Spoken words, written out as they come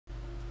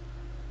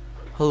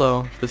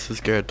Hello, this is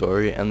Garrett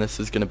Dory, and this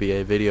is going to be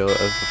a video of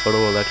the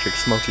photoelectric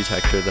smoke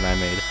detector that I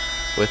made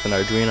with an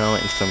Arduino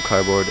and some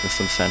cardboard and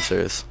some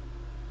sensors.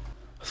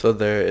 So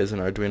there is an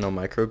Arduino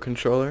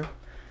microcontroller,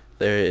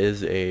 there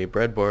is a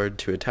breadboard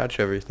to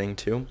attach everything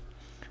to,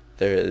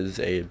 there is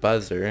a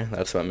buzzer,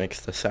 that's what makes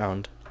the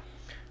sound,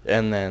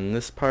 and then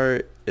this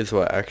part is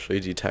what actually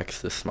detects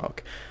the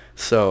smoke.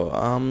 So,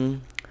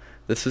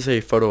 this is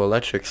a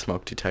photoelectric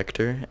smoke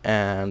detector,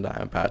 and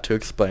I'm about to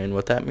explain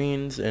what that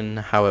means and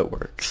how it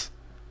works.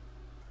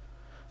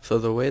 So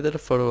the way that a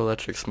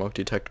photoelectric smoke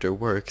detector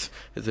works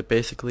is it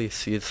basically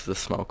sees the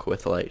smoke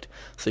with light.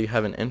 So you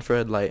have an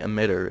infrared light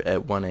emitter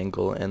at one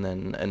angle and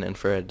then an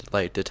infrared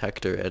light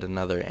detector at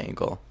another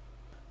angle.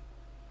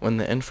 When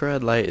the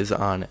infrared light is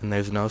on and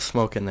there's no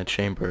smoke in the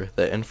chamber,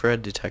 the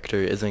infrared detector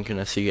isn't going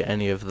to see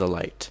any of the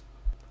light.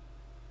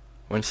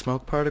 When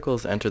smoke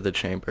particles enter the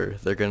chamber,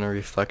 they're going to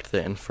reflect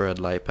the infrared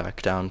light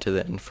back down to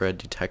the infrared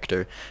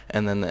detector,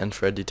 and then the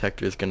infrared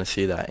detector is going to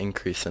see that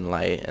increase in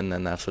light, and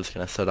then that's what's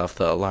going to set off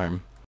the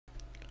alarm.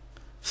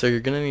 So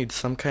you're going to need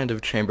some kind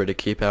of chamber to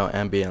keep out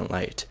ambient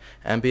light.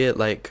 Ambient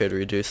light could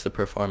reduce the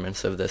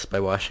performance of this by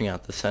washing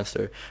out the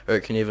sensor, or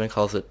it can even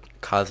cause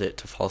it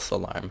to false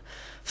alarm.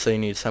 So you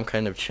need some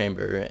kind of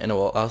chamber, and it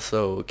will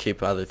also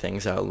keep other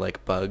things out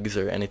like bugs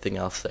or anything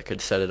else that could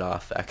set it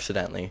off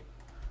accidentally.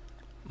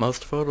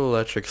 Most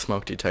photoelectric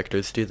smoke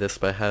detectors do this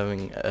by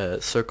having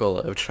a circle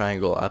of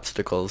triangle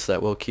obstacles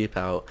that will keep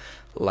out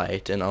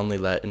light and only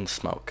let in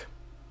smoke.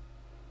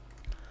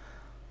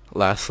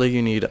 Lastly,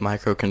 you need a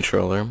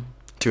microcontroller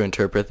to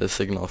interpret the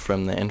signal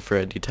from the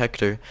infrared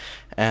detector,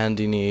 and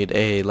you need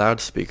a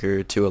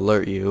loudspeaker to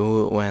alert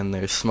you when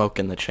there's smoke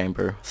in the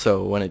chamber.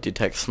 So when it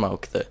detects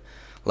smoke, the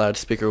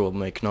loudspeaker will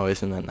make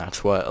noise, and then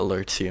that's what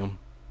alerts you.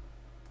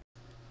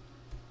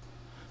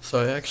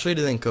 So I actually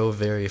didn't go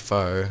very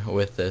far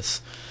with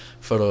this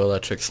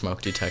photoelectric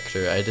smoke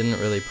detector. I didn't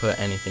really put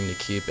anything to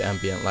keep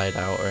ambient light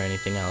out or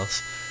anything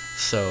else.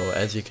 So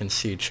as you can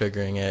see,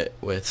 triggering it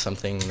with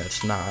something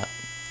that's not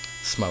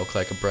smoke,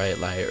 like a bright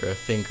light or a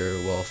finger,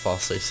 will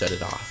falsely set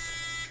it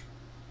off.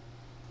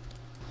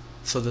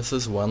 So this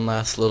is one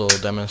last little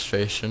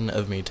demonstration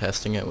of me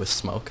testing it with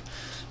smoke.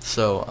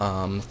 So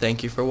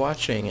thank you for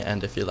watching,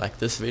 and if you like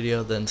this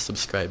video, then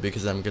subscribe,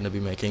 because I'm going to be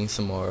making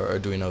some more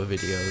Arduino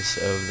videos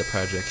of the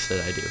projects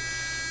that I do.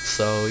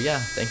 So yeah,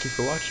 thank you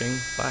for watching.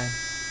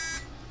 Bye.